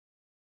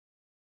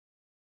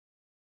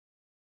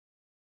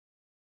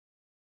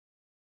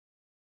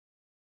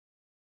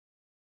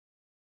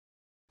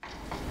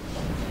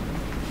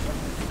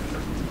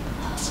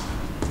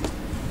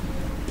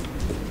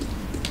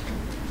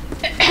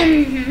Hello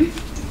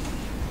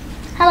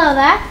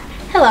there.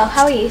 Hello,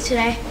 how are you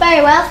today?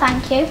 Very well,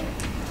 thank you.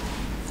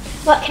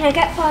 What can I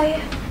get for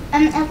you?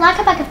 I'd like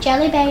a bag of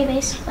jelly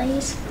babies,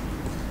 please.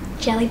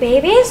 Jelly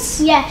babies?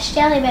 Yes,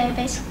 jelly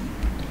babies.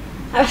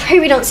 I'm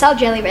afraid we don't sell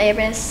jelly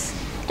babies.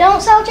 Don't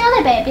sell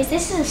jelly babies,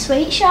 this is a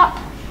sweet shop.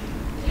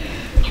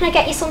 Can I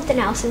get you something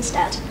else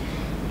instead?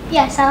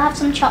 Yes, I'll have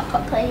some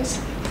chocolate,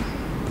 please.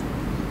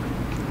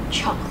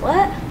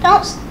 Chocolate?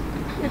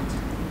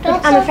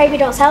 I'm afraid we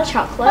don't sell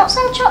chocolate. Don't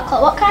sell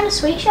chocolate? What kind of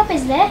sweet shop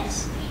is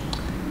this?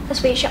 A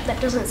sweet shop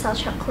that doesn't sell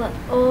chocolate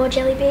or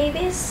jelly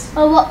babies.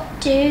 Well, what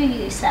do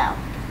you sell?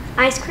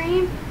 Ice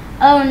cream?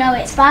 Oh no,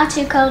 it's far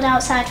too cold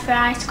outside for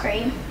ice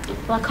cream.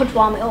 Well, I could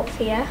warm it up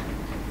for you.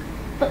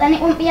 But then it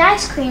wouldn't be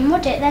ice cream,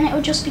 would it? Then it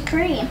would just be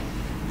cream.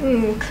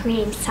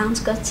 Cream sounds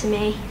good to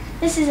me.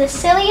 This is the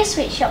silliest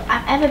sweet shop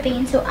I've ever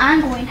been to. I'm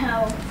going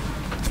home.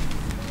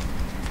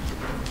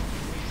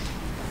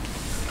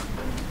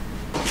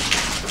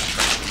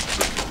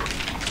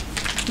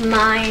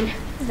 Mine.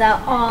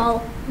 They're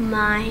all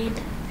mine.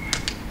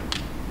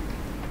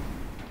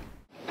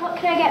 What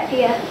can I get for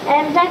you?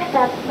 Like a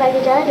bag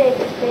of jelly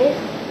babies,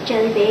 please.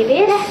 Jelly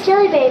babies? Yes,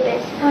 jelly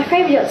babies. I'm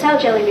afraid we don't sell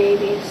jelly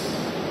babies.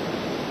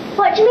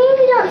 What do you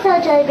mean you don't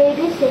sell jelly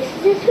babies? This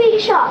is a sweet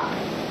shop.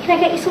 Can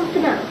I get you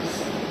something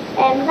else?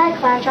 Like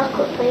a bar of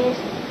chocolate, please.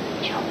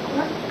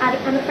 Chocolate?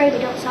 I'm afraid we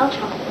don't sell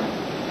chocolate.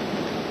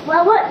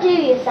 Well, what do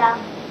you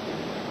sell?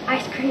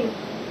 Ice cream.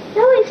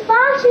 No, it's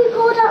far too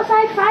cold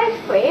outside for ice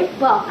cream.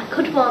 Well, I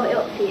could warm it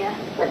up for you.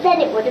 But then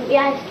it wouldn't be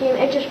ice cream,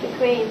 it'd just be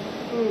cream.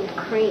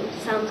 Cream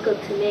sounds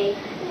good to me.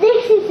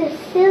 This is the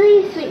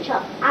silliest sweet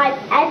shop I've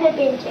ever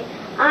been to.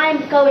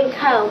 I'm going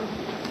home.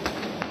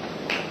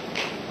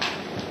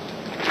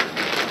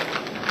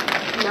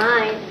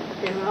 Mine.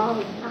 They're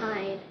all